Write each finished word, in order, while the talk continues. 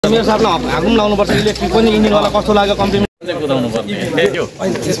मेरो साथमा हाकुम लाउनु पर्छ इलेक्ट्रिक पनि इन्जिन वाला कस्तो लाग्यो कम्प्लिमेन्ट चाहिँ कुदाउनु पर्ने यो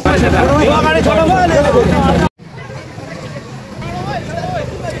अगाडि छोडो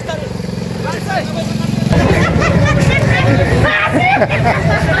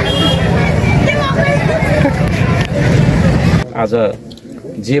आज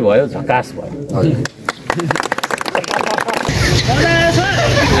जे भयो झकास भयो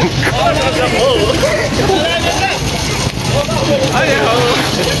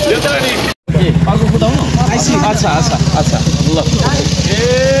अच्छा ल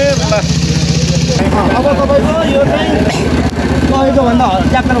अब तपाईको यो चाहिँ कहेको भन्दा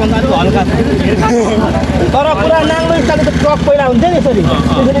ट्र्याक्टर भन्दा अलिक हल्का तर पुरा नाङ्लो स्टाइलको त ट्रक पहिला हुन्थ्यो नि यसरी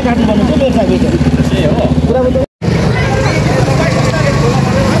त्यसरी काट्नु पर्ने थियो मेरो साथी ए हो पुरा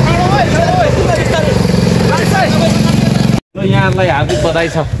ल यहाँलाई हार्दिक बधाई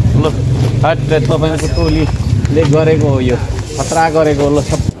छ ल तपाईँको टोलीले गरेको हो यो खतरा गरेको ल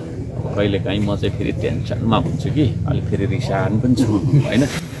सब कहिलेकाहीँ म चाहिँ फेरि टेन्सनमा हुन्छु कि अलिक फेरि रिसाहान पनि छु होइन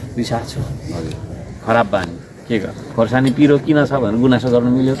रिसा छु हजुर खराब बानी के गर्नु खोर्सानी पिरो किन छ भने गुनासो गर्नु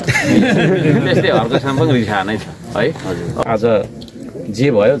मिल्यो त्यस्तै हर्का साम्पाङ रिसा नै छ है हजुर आज जे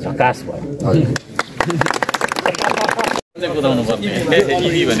भयो झकास भयो हजुर कुदाउनु पर्ने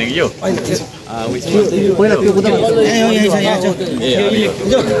इजी भनेको यो पहिला त्यो कुदाउनु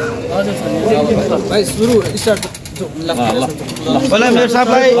सुरु स्टार्ट पहिला मेरो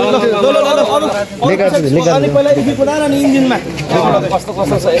साथलाई अनि पहिलादेखि कुदाएर नि इन्जिनमा कस्तो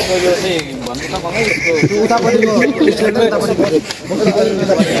कस्तो छ यसको यो चाहिँ भन्नु त मलाई यसको उतापट्टिको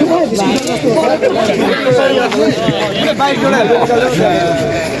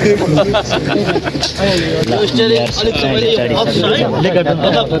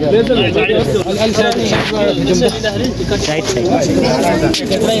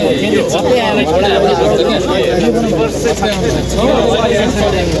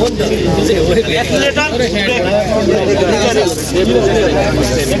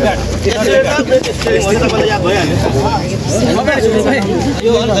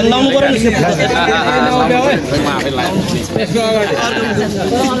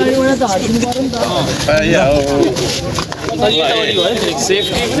बाइक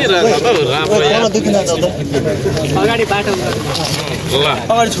सेफ्टी पनि राम्रो अगाडि बाटो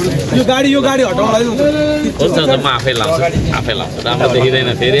अगाडि छोड्नु यो गाडी हटाउनलाई हुन्छ म आफै लाउँछु राम्रो देखिँदैन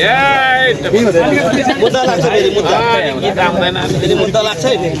फेरि मुद्दा लाग्छ फेरि मुद्दा गीत आउँदैन फेरि मुद्दा लाग्छ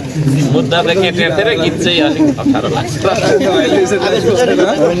है मुद्दा त केटेर गीत चाहिँ अलिक अप्ठ्यारो लाग्छ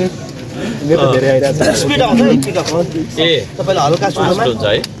स्पिड आउँछ पिकअप ए तपाईले हल्का सुरुमा हुन्छ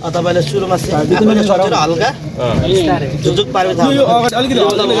है तपाईले सुरुमा आफैले सकेर हल्का जुजुक पारेर थाहा यो अलिकति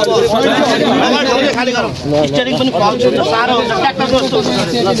खाली गरौँ स्टियरिङ पनि फर्म छ सारो हुन्छ ट्र्याक्टर जस्तो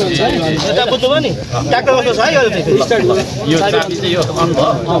यता बुझ्नुभयो नि ट्र्याक्टर जस्तो छ है यो चाबी चाहिँ यो अन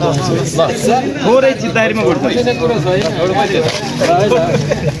भयो ल थोरै चितारीमा गुड्छ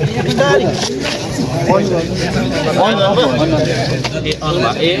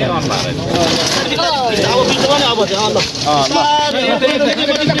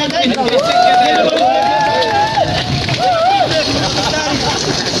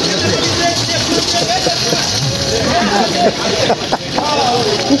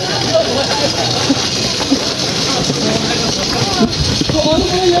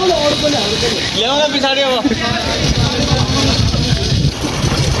ल्याउन पछाडि अब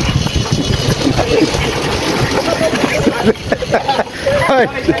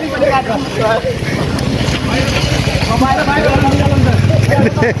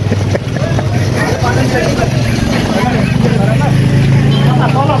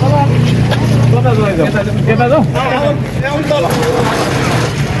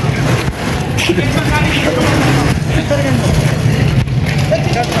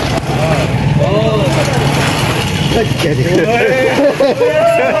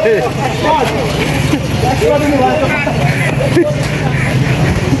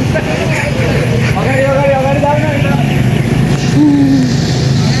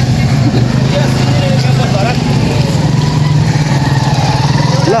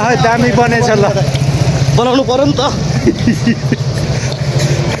ल है दामी बनेछ ल बनाउनु पर्यो नि त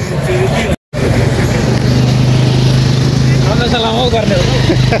गर्ने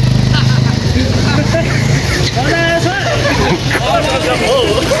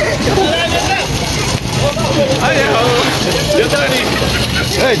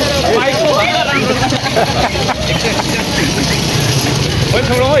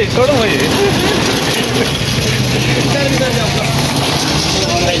छोड़ो भाई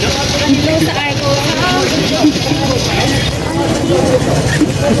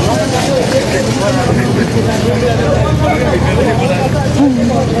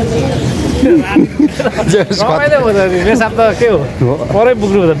रमाइलो हुँदा मेसाप त के हो परै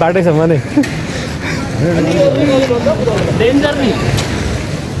पुग्नु हुँदा बाटैसम्म नै डेन्जर नि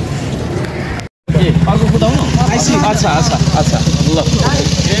अर्को कुदाउनु अच्छा अच्छा अच्छा ल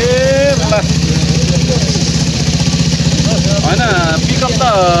ए ल होइन पिकअप त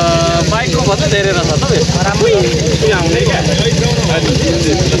बाइकको भन्दा धेरै रहेछ त आरामै आउने क्या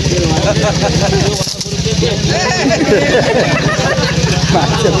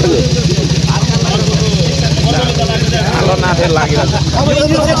हालो नाथे लागिरहेछ अब यो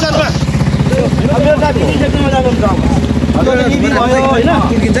सेक्सनमा अब मेरो साथी यो सेक्सनमा जानुहुन्छ अब निबी भयो हैन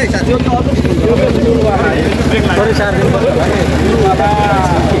किन्छ है साथी यो त थोरै सार दिनु पर्छ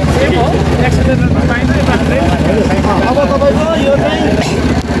अब तपाईको यो चाहिँ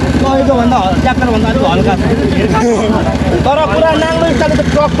कहिलेको भन्दा ट्र्याक्टर भन्दा अलिक हल्का छ तर पुरा नाङ्लो स्टाइलको त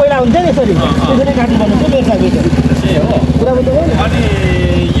ट्रक पहिला हुन्छ नि यसरी त्यसरी काट्नु पर्ने के मेरो साथी ए हो पुरा बुझ्नु भयो अनि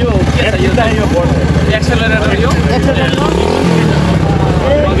यो के छ यो चाहिँ यो एक्सेलरेटर यो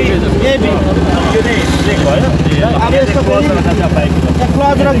एबी यो चाहिँ ब्रेक भयो अब यसको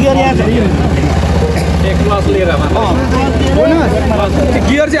क्लच र गियर यहाँ छ एक क्लच लिएर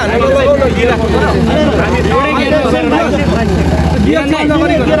गियर चाहिँ हान्नु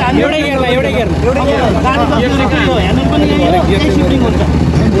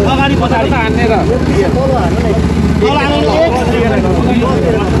अगाडि पछाडि हानेर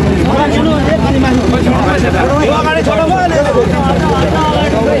अगाडि छोडो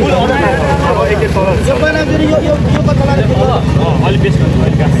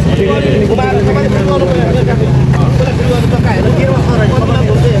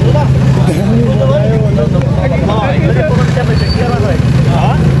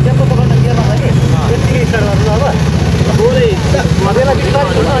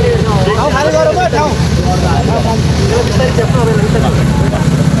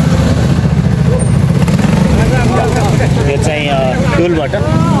यो चाहिँ टुलबाट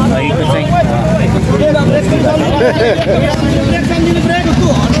यो चाहिँ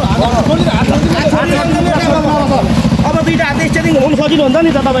अब दुईटा हातले स्टेरिङ घुम्नु सजिलो हुन्छ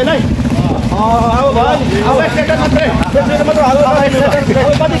नि त तपाईँलाई अब भयो अब एक्सिलेटर मात्रै मात्र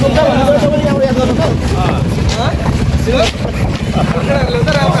कति घुम्छ भनेर तपाईँले अब याद गर्नु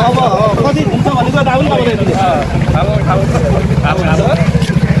अब कति घुम्छ भनेको थाहा पनि तपाईँलाई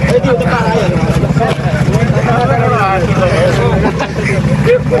यति हो त पार आयो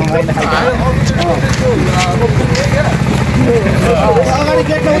अगाडि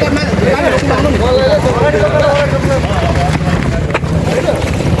गेट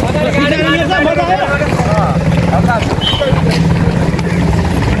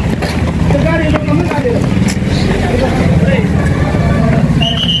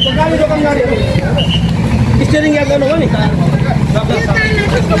स्टेरिङ याद गर्नु हो नि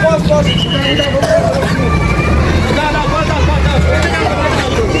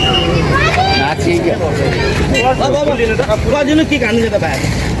दिनु के खानु त भाइ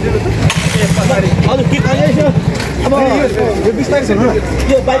हजुर के खानु अब यो बिस्तारै छ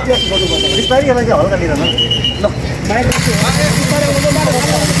यो बाइक गर्नुपर्छ बिस्तारै यसलाई चाहिँ हल्का लिएर ल बाइक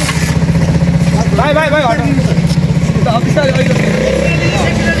भाइ भाइ भाइ बिस्तारै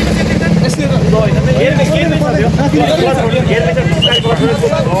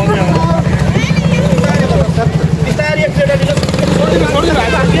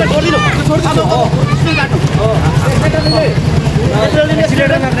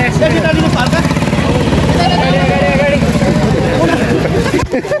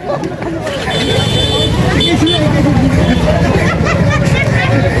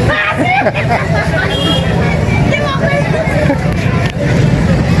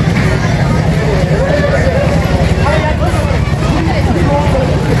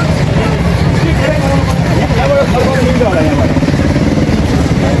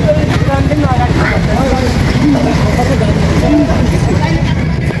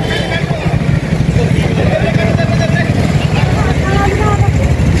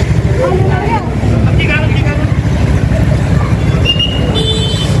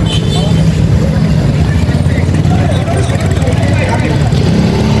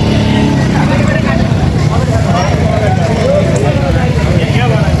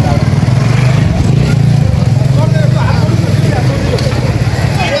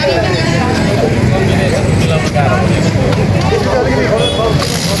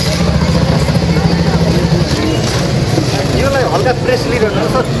हल्का प्रेस लिएर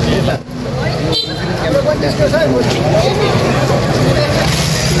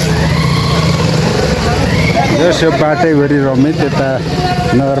जस यो बाटैभरि रमित यता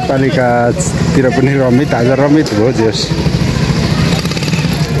नगरपालिकातिर पनि रमित आज रमित भयो जस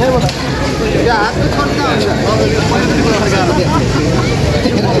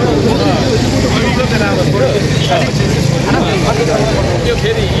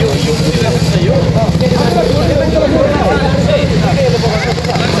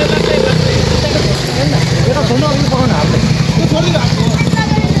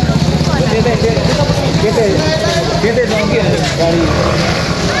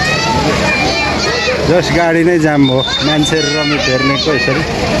जस गाडी नै जाम हो मान्छेहरू रमित हेर्नेको यसरी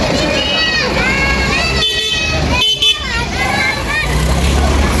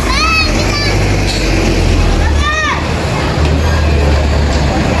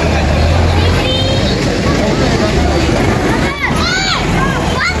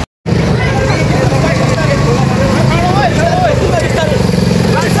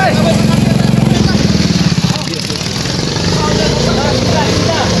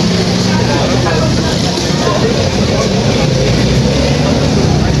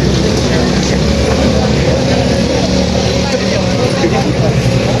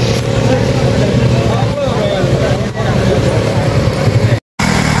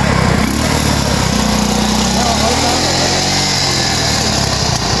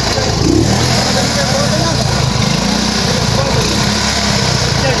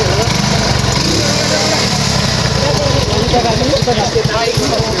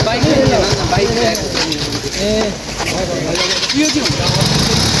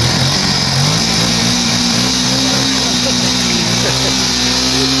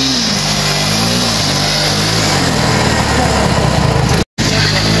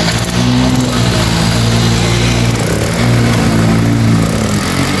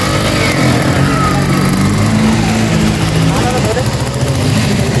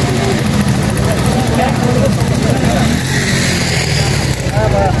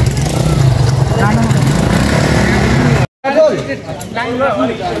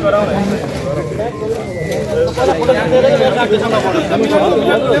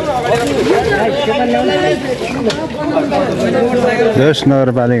जस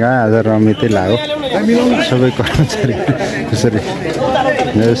नगरपालिका आज रमितै लाग्यो सबै कर्मचारी त्यसरी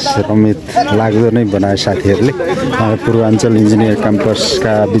जस रमित लाग्दो नै बनायो साथीहरूले पूर्वाञ्चल इन्जिनियर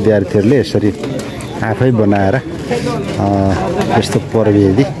क्याम्पसका विद्यार्थीहरूले यसरी आफै बनाएर यस्तो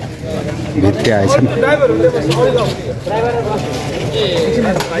प्रविधि भित्र्याएछन्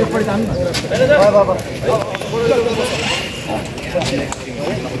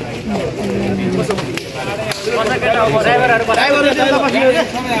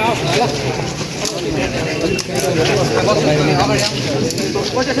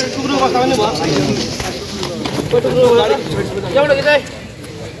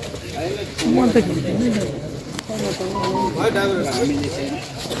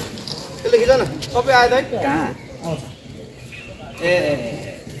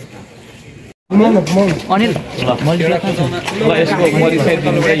अनिल यसको परिचय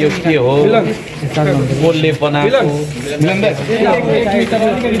दिनु यो के हो कसले बनाएको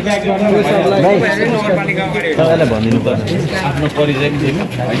तपाईँलाई भनिदिनु पर्छ आफ्नो परिचय दिनु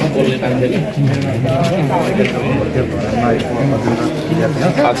होइन कसले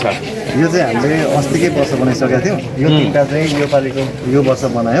अच्छा यो चाहिँ हामीले अस्तिकै वर्ष बनाइसकेका थियौँ यो तिनवटा चाहिँ यो पालिको यो वर्ष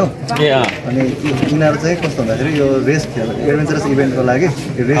बनायो अनि यिनीहरू चाहिँ कस्तो भन्दाखेरि यो रेस एडभेन्चरस इभेन्टको लागि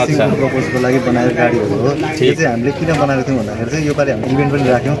रेसिङ प्रपोजको लागि बनाएको गाडीहरू हो यो चाहिँ हामीले किन बनाएको थियौँ भन्दाखेरि चाहिँ योपालि हामीले इभेन्ट पनि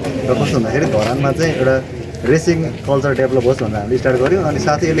राख्यौँ र कस्तो भन्दाखेरि धरानमा चाहिँ एउटा रेसिङ कल्चर डेभलप होस् भनेर हामीले स्टार्ट गऱ्यौँ अनि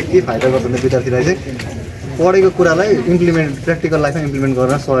साथै यसले के फाइदा गर्छ भने विद्यार्थीलाई चाहिँ पढेको कुरालाई इम्प्लिमेन्ट प्र्याक्टिकल लाइफमा इम्प्लिमेन्ट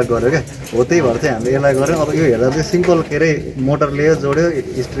गर्न सहयोग गर्यो क्या हो त्यही भएर चाहिँ हामीले यसलाई गऱ्यौँ अब यो हेर्दा चाहिँ सिम्पल के अरे मोटर ल्यायो जोड्यो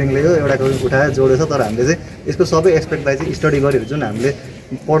स्ट्रिङ ल्यायो एउटा उठायो जोड्यो छ तर हामीले चाहिँ यसको सबै एस्पेक्टलाई चाहिँ स्टडी गरेर जुन हामीले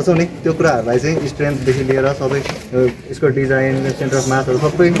पढ्छौँ नि त्यो कुराहरूलाई चाहिँ स्ट्रेन्थदेखि लिएर सबै यसको डिजाइन सेन्टर अफ मासहरू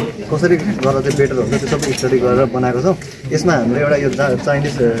सबै कसरी गर्दा चाहिँ बेटर हुन्छ त्यो सबै स्टडी गरेर बनाएको छौँ यसमा हामीले एउटा यो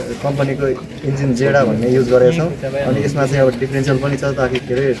चाइनिज कम्पनीको इन्जिन जेडा भन्ने युज गरेका छौँ अनि यसमा चाहिँ अब डिफ्रेन्सियल पनि छ ताकि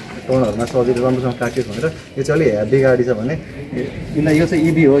के अरे टर्नहरूमा सजिलो राम्रोसँग प्र्याक्टिस भनेर यो चाहिँ अलिक हेभी गाडी छ भने किन यो चाहिँ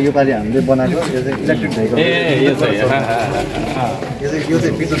इभी हो योपालि हामीले बनाएको यो चाहिँ इलेक्ट्रिक भेहिकल यो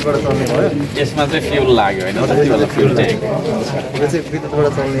चाहिँ विद्युतबाट चल्ने भयो यसमा चाहिँ फ्युल लाग्यो होइन फ्युल चाहिँ यो चाहिँ विद्युतबाट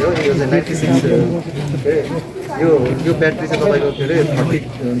चल्ने हो यो चाहिँ 96 यो ब्याट्री चाहिँ तपाईँको के अरे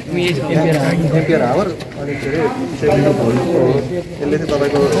 30 एम्पियर आवर अनि के अरे 70 भोल्टको हो यसले चाहिँ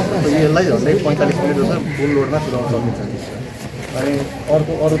तपाईँको यसलाई झन्डै 45 मिनटसम्म फुल लोडमा चलाउन सकिन्छ अनि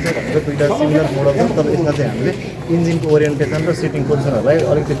अरू चाहिँ भनेको दुईवटा सिमिलर मोडल छ तर यसमा चाहिँ हामीले इन्जिनको ओरिएन्टेसन र सिटिङ पोजिसनहरूलाई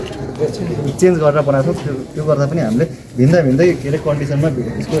अलिकति चेन्ज गरेर बनाएको छौँ त्यो गर्दा पनि हामीले भिन्दै के अरे कन्डिसनमा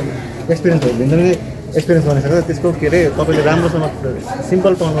यसको एक्सपिरियन्स भयो भिन्दै एक्सपिरियन्स गरिसक्छ त्यसको के अरे तपाईँले राम्रोसँग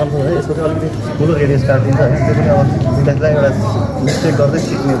सिम्पल टर्न गर्नु भने यसको चाहिँ अलिकति ठुलो रेडियस काटिदिन्छ होइन त्यो पनि अब विद्यार्थीलाई एउटा मिस्टेक गर्दै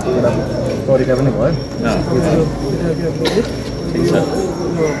सिक्ने एउटा तरिका पनि भयो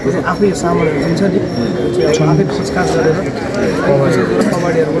आफै सामानहरू जुन छ नि आफै खोजखाज गरेर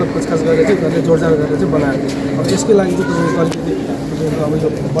कबाडीहरूबाट खोजखाज गरेर चाहिँ घरले जोडजाड गरेर चाहिँ बनाएको अब यसकै लागि चाहिँ तपाईँको अलिकति अब यो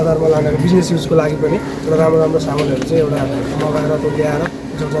बजारमा लाने बिजनेस युजको लागि पनि एउटा राम्रो सामानहरू चाहिँ एउटा मगाएर त्यो ल्याएर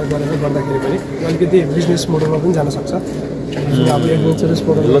जोडजाड गरेर गर्दाखेरि पनि अलिकति बिजनेस मोडलमा पनि जान सक्छ अब एडभेन्चरस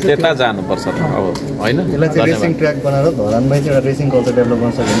मोडल त्यता जानुपर्छ अब होइन यसलाई चाहिँ रेसिङ ट्र्याक बनाएर धरानमै चाहिँ एउटा रेसिङ कल्चर डेभलप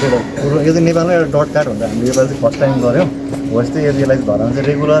गर्न सकिन्छ यो चाहिँ नेपालमै एउटा डट कार्ड हुन्छ हामीले योपालि चाहिँ फर्स्ट टाइम गऱ्यौँ हो यस्तै यदि यसलाई धरान चाहिँ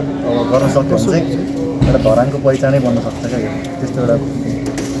रेगुलर गर्न सक्यो भने चाहिँ एउटा धरानको पहिचानै बन्न सक्छ क्या यो त्यस्तो एउटा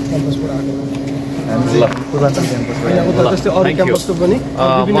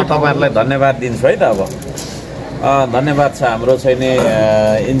म तपाईँहरूलाई धन्यवाद दिन्छु है त अब धन्यवाद छ हाम्रो चाहिँ नि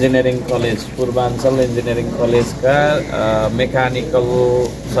इन्जिनियरिङ कलेज पूर्वाञ्चल इन्जिनियरिङ कलेजका मेकानिकल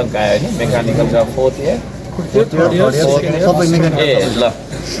संकाय होइन मेकानिकलका फोर्थ इयर ए ल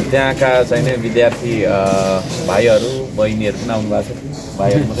त्यहाँका चाहिँ नि विद्यार्थी भाइहरू बहिनीहरू पनि आउनु भएको छ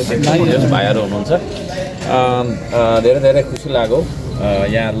भाइहरू मात्रै देख्नु भाइहरू हुनुहुन्छ धेरै धेरै खुसी लाग्यो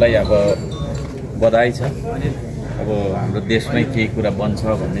यहाँहरूलाई अब बधाई छ अब हाम्रो देशमै केही कुरा बन्छ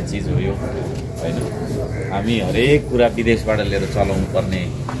भन्ने चिज हो यो होइन हामी हरेक कुरा विदेशबाट लिएर चलाउनु पर्ने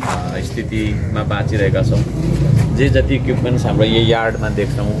स्थितिमा बाँचिरहेका छौँ जे जति इक्विपमेन्ट्स हाम्रो यही यार्डमा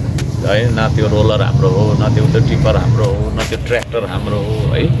देख्छौँ है न त्यो रोलर हाम्रो हो न त्यो टिपर हाम्रो हो न त्यो ट्र्याक्टर हाम्रो हो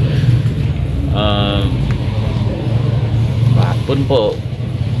है भात पनि पो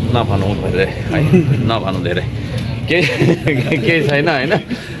नभनौँ धेरै है नभनौँ धेरै केही छैन होइन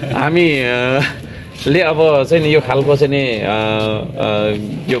हामीले अब चाहिँ नि यो खालको चाहिँ नि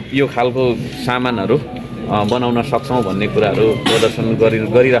यो खालको सामानहरू बनाउन सक्छौँ भन्ने कुराहरू प्रदर्शन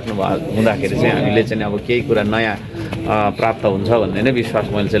गरिराख्नु हुँदाखेरि चाहिँ हामीले चाहिँ अब केही कुरा नयाँ प्राप्त हुन्छ भन्ने नै विश्वास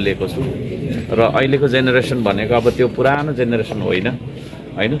मैले चाहिँ लिएको छु र अहिलेको जेनेरेसन भनेको अब त्यो पुरानो जेनेरेसन होइन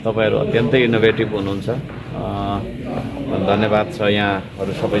तपाईँहरू अत्यन्तै इनोभेटिभ हुनुहुन्छ धन्यवाद छ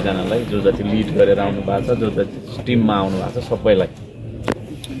यहाँहरू सबैजनालाई जो जति लिड गरेर आउनु भएको छ जो जति टिममा आउनु भएको छ सबैलाई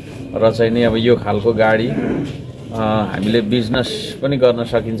र चाहिँ नि अब यो खालको गाडी हामीले बिजनेस पनि गर्न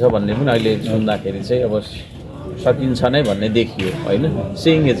सकिन्छ भन्ने पनि अहिले सुन्दाखेरि चाहिँ अब सकिन्छ नै भन्ने देखियो होइन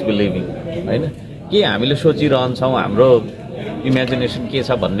सिइङ इज बिलिभिङ होइन के हामीले सोचिरहन्छौँ हाम्रो इमेजिनेसन के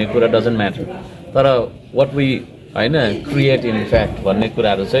छ भन्ने कुरा डजन्ट म्याटर तर वाट वी होइन क्रिएट इन फ्याक्ट भन्ने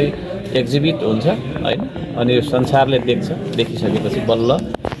कुराहरू चाहिँ एक्जिबिट हुन्छ होइन अनि यो संसारले देखिसकेपछि बल्ल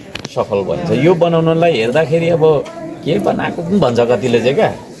सफल भन्छ यो बनाउनलाई हेर्दाखेरि अब के बनाएको पनि भन्छ कतिले चाहिँ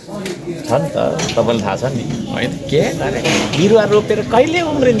क्या छ नि त तपाईँलाई थाहा छ नि होइन के बिरुवा रोपेर कहिले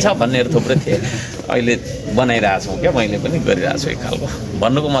उम्रिन्छ भन्नेहरू थुप्रै थिए अहिले बनाइरहेछौँ क्या मैले पनि गरिरहेको छु एक खालको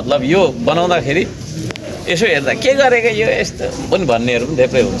भन्नुको मतलब यो बनाउँदाखेरि यसो हेर्दा के गरेको यो यस्तो पनि भन्नेहरू पनि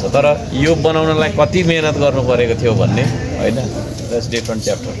थुप्रै हुन्छ तर यो बनाउनलाई कति मेहनत गर्नु परेको थियो भन्ने होइन द्याट्स डिफ्रेन्ट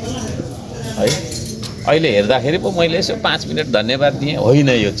च्याप्टर है अहिले हेर्दाखेरि पो मैले यसो 5 मिनट धन्यवाद दिएँ होइन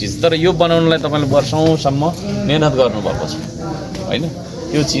यो चिज तर यो बनाउनलाई तपाईँले वर्षौँसम्म मेहनत गर्नुभएको छ होइन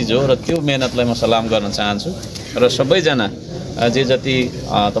त्यो चिज हो र त्यो मेहनतलाई म सलाम गर्न चाहन्छु र सबैजना जे जति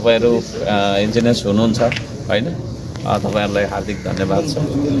तपाईँहरू इन्जिनियर्स हुनुहुन्छ होइन तपाईँहरूलाई हार्दिक धन्यवाद छ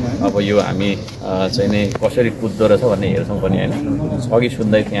अब यो हामी चाहिँ नि कसरी कुद्दो रहेछ भन्ने हेर्छौँ पनि होइन अघि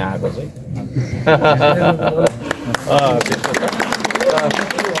सुन्दै थिएँ आएको चाहिँ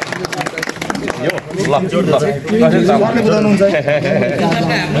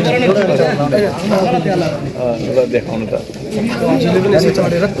देखाउनु त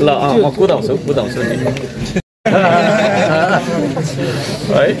ल म कुदाउँछु नि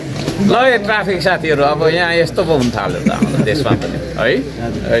है ल यो ट्राफिक साथीहरू अब यहाँ यस्तो पो हुन थाल्यो त हाम्रो देशमा पनि है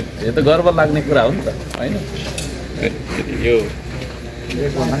यो त गर्व लाग्ने कुरा हो नि त होइन यो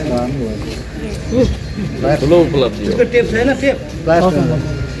ठुलो उपलब्धि हो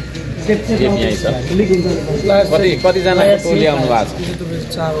यहीँ छ कतिजना टोली आउनु भएको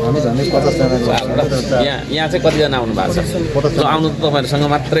छ यहाँ चाहिँ कतिजना आउनु भएको छ ल आउनु त तपाईँहरूसँग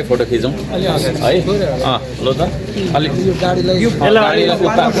मात्रै फोटो खिचौँ है ल त अलिक गाडीलाई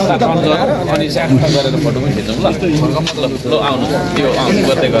उता अनि स्याक्टा गरेर फोटो पनि खिचौँ ल आउनु त्यो आउनु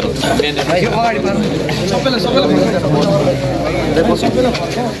गर्दै गरौँ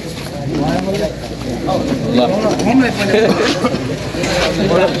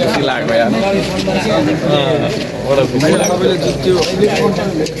बडा खुसी लाग्यो यार बडा खुसी लाग्यो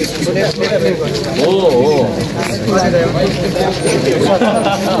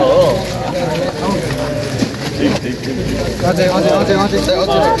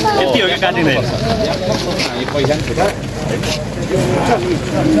यति हो कि काटिँदैन यो पैसा नि छुटा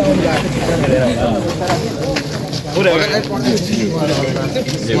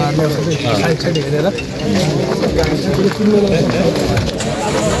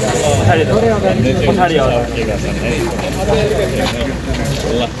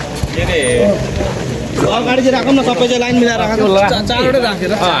अगाडि चाहिँ राखौँ न सबै चाहिँ लाइन मिलाएर राखौँ चारवटै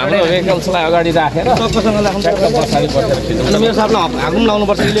राखेर हाम्रो भेहिकल्सलाई अगाडि राखेर सबैसँग राखौँ पछाडि बसेर खिच्नु अनि मेरो साथमा हाकुम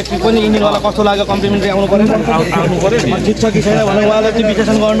लाउनुपर्छ इलेक्ट्रिक पनि इन्जिनवाला कस्तो लाग्यो कम्प्लिमेन्ट्री आउनु पऱ्यो नि ठिक छ कि छैन भनेर उहाँले चाहिँ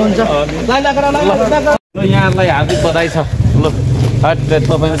विश्लेषण गर्नुहुन्छ लाइन राखेर यहाँलाई हार्दिक बधाई छ ल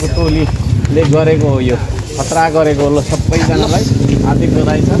तपाईँको टोलीले गरेको हो यो खतरा गरेको ल सबैजनालाई हार्दिक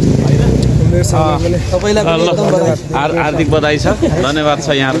बधाई छ होइन हार्दिक बधाई छ धन्यवाद छ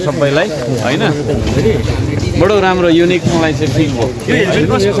यहाँहरू सबैलाई होइन बडो राम्रो युनिक मलाई चाहिँ फिल भयो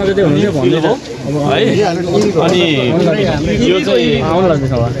है अनि यो चाहिँ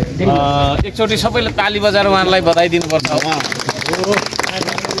एकचोटि सबैले ताली बजाएर उहाँहरूलाई बधाई दिनुपर्छ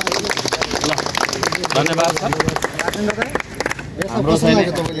धन्यवाद छ हाम्रो चाहिँ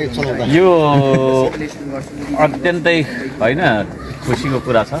यो अत्यन्तै होइन खुसीको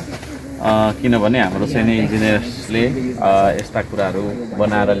कुरा छ किनभने हाम्रो चाहिँ नि इन्जिनियर्सले यस्ता कुराहरू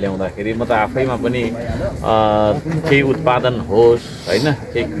बनाएर ल्याउँदाखेरि म त आफैमा पनि केही उत्पादन होस् होइन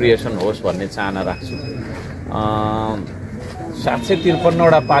केही क्रिएसन होस् भन्ने चाहना राख्छु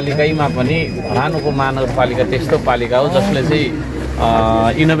 753वटा पालिकामा पनि धरान उपमहानगरपालिका त्यस्तो पालिका हो जसले चाहिँ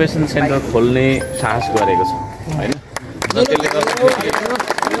इनोभेसन सेन्टर खोल्ने साहस गरेको छ होइन त्यसले गर्दा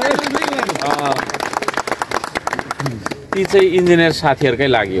ती चाहिँ इन्जिनियर साथीहरूकै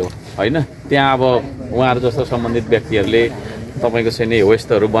लागि हो होइन त्यहाँ अब उहाँहरू जस्तो सम्बन्धित व्यक्तिहरूले तपाईँको चाहिँ नि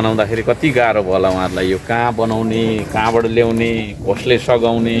वेस्टहरू बनाउँदाखेरि कति गाह्रो भयो होला उहाँहरूलाई यो कहाँ बनाउने कहाँबाट ल्याउने कसले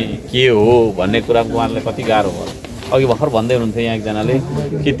सघाउने के हो भन्ने कुरा उहाँहरूलाई कति गाह्रो भयो अघि भर्खर भन्दै हुनुहुन्थ्यो यहाँ एकजनाले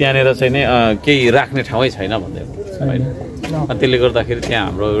कि त्यहाँनिर चाहिँ नि केही राख्ने ठाउँै छैन भन्दै होइन त्यसले गर्दाखेरि त्यहाँ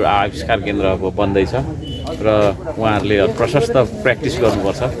हाम्रो आविष्कार केन्द्र अब बन्दैछ र उहाँहरूले प्रशस्त प्र्याक्टिस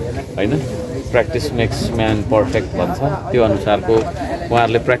गर्नुपर्छ होइन प्र्याक्टिस मेक्स म्यान पर्फेक्ट भन्छ त्यो अनुसारको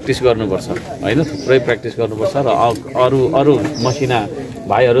उहाँहरूले प्र्याक्टिस गर्नुपर्छ होइन थुप्रै प्र्याक्टिस गर्नुपर्छ र अरू मसिना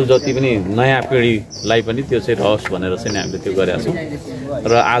भाइहरू जति पनि नयाँ पिँढीलाई पनि त्यो चाहिँ रहोस् भनेर चाहिँ हामीले त्यो गरेका छौँ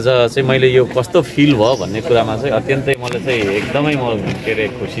र आज चाहिँ मैले यो कस्तो फिल भयो भन्ने कुरामा चाहिँ अत्यन्तै मलाई चाहिँ एकदमै म के अरे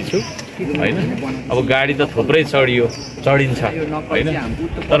खुसी छु होइन अब गाडी त थुप्रै चढिन्छ होइन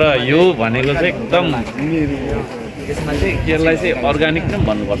तर यो भनेको चाहिँ एकदम यसलाई चाहिँ अर्ग्यानिक नै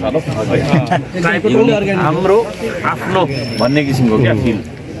भन्नुपर्छ होला हाम्रो आफ्नो भन्ने किसिमको क्या फिल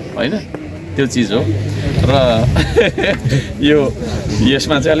होइन त्यो चिज हो र यो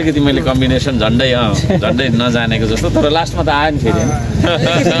यसमा चाहिँ अलिकति मैले कम्बिनेसन झन्डै नजानेको जस्तो तर लास्टमा त आयो नि फेरि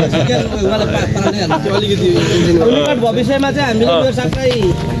भविष्यमा चाहिँ हामीले यो साथै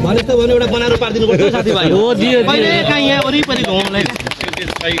भने एउटा बनाएर पारिदिनु पर्छ साथीभाइ हो कहीँ यहाँ वरिपरि घुम्नुलाई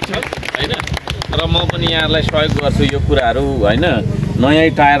होइन र म पनि यहाँहरूलाई सहयोग गर्छु यो कुराहरू होइन नयाँ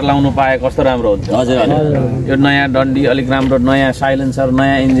टायर लाउनु पाए कस्तो राम्रो हुन्छ हजुर यो नयाँ डन्डी अलिक राम्रो नयाँ साइलेन्सर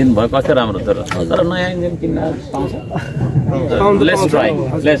नयाँ इन्जिन भयो कस्तो राम्रो तर नयाँ इन्जिन किन्न पाउँछ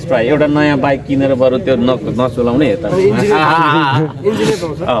लेट्स ट्राई एउटा नयाँ बाइक किनेर बरु त्यो नचलाउने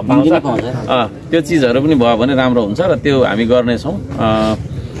त्यो चिजहरू पनि भयो भने राम्रो हुन्छ र त्यो हामी गर्नेछौँ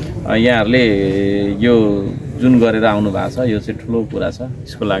यहाँहरूले यो जुन गरेर आउनु भएको छ यो चाहिँ ठुलो कुरा छ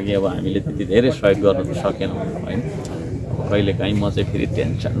यसको लागि अब हामीले त्यति धेरै सहयोग गर्न त सकेनौँ होइन कहिलेकाहीँ म चाहिँ फेरि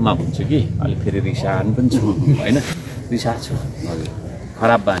टेन्सनमा हुन्छु कि अलिक फेरि रिसाहान पनि छु होइन रिसा छु हजुर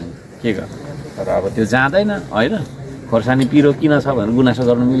खराब बानी के गर्नु तर अब त्यो जाँदैन होइन खोर्सानी पिरो किन छ भनेर गुनासो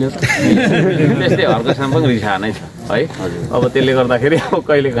गर्नु मिल्यो त्यस्तै हर्का साम्पाङ रिसाहानै छ है अब त्यसले गर्दाखेरि अब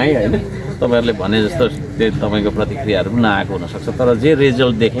कहिलेकाहीँ होइन तपाईँहरूले भने जस्तो त्यो तपाईँको प्रतिक्रियाहरू पनि नआएको हुनसक्छ तर जे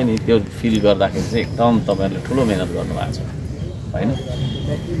रिजल्ट देखेँ नि त्यो फिल गर्दाखेरि चाहिँ एकदम तपाईँहरूले ठुलो मेहनत गर्नुभएको छ होइन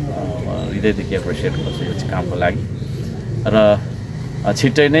हृदयदेखि एप्रिसिएट गर्छु यो कामको लागि र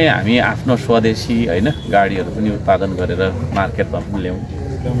छिट्टै नै हामी आफ्नो स्वदेशी होइन गाडीहरू पनि उत्पादन गरेर मार्केटमा पनि ल्याउँ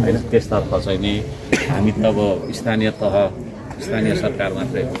होइन त्यसतर्फ चाहिँ नि हामी त अब स्थानीय सरकार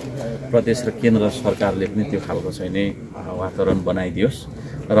मात्रै हो प्रदेश र केन्द्र सरकारले पनि त्यो खालको चाहिँ नि वातावरण बनाइदियोस्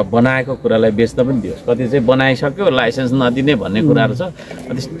र बनाएको कुरालाई बेच्न पनि दियोस् कति चाहिँ बनाइसक्यो लाइसेन्स नदिने भन्ने कुराहरू छ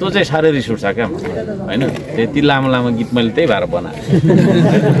त्यस्तो चाहिँ साह्रै रिस उठ्छ क्या होइन त्यति लामो गीत मैले त्यही भएर बनाएँ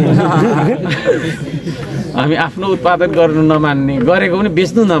हामी आफ्नो उत्पादन गर्नु नमान्ने गरेको पनि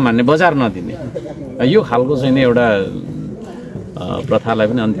बेच्नु नमान्ने बजार नदिने यो खालको चाहिँ नि एउटा प्रथालाई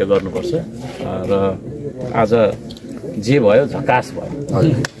पनि अन्त्य गर्नुपर्छ र आज जे भयो झकास भयो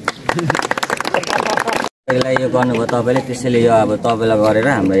यसलाई यो गर्नुभयो तपाईँले, त्यसैले यो अब तपाईँलाई गरेर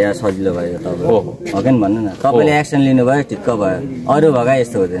हाम्रो यहाँ सजिलो भयो तपाईँको हो कि भन्नु न। तपाईँले एक्सन लिनुभयो ठिक्क भयो, अरू भए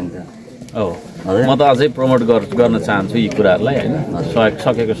यस्तो हुँदैन त। हो म त अझै प्रमोट गर्न चाहन्छु यी कुराहरूलाई होइन, सहयोग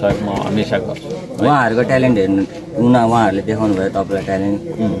सकेको सहयोग म हमेसा गर्छु। उहाँहरूको ट्यालेन्ट हेर्नु उहाँहरूले देखाउनु भयो तपाईँलाई ट्यालेन्ट,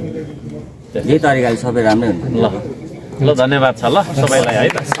 यही तरिकाले सबै राम्रै हुन्छ। ल धन्यवाद छ ल सबैलाई है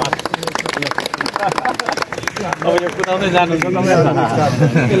त। अब यो कुदाउँदै जानुहुन्छ तपाईँ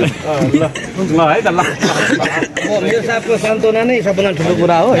ल है त ल। मेरो साहबको सान्त्वना नै सबभन्दा ठुलो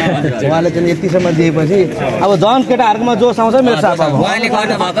कुरा हो। उहाँले चाहिँ यतिसम्म दिएपछि अब झन् केटाहरूकोमा जोस आउँछ मेरो साहब।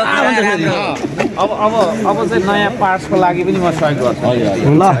 अब चाहिँ नयाँ पार्ट्सको लागि पनि म सहयोग गर्छु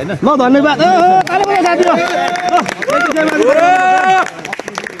ल ल धन्यवाद।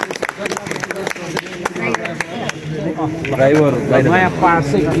 ड्राइभर नयाँ पार्ट्स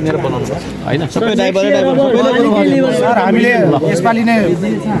चाहिँ किनेर बनाउनु पर्छ होइन, सबै सर हामीले यसपालि नै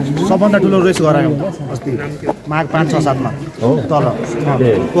सबभन्दा ठुलो रेस गरायौँ अस्ति माघ 5-6-7 मा तल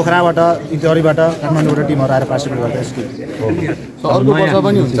पोखराबाट इतरीबाट काठमाडौँबाट टिमहरू आएर पार्टिसिपेट गर्दै यसको अर्को वर्ष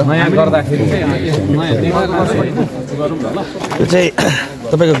पनि हुन्छ। नयाँ गर्दाखेरि चाहिँ त्यो चाहिँ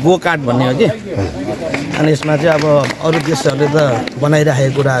तपाईँको गो कार्ट भन्ने हो कि, अनि यसमा चाहिँ अब अरू देशहरूले त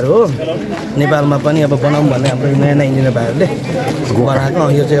बनाइराखेको कुराहरू हो, नेपालमा पनि अब बनाऊँ भन्ने हाम्रो नयाँ नयाँ इन्जिनियर भाइहरूले बनाएको।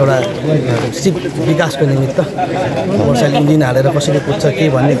 यो चाहिँ एउटा सिप विकासको निमित्त मोटरसाइकल इन्जिन हालेर कसरी कुद्छ के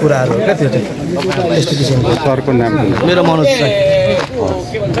भन्ने कुराहरू हो क्या। त्यो चाहिँ त्यस्तो किसिमको। सरको नाम मेरो मनोज चाहिँ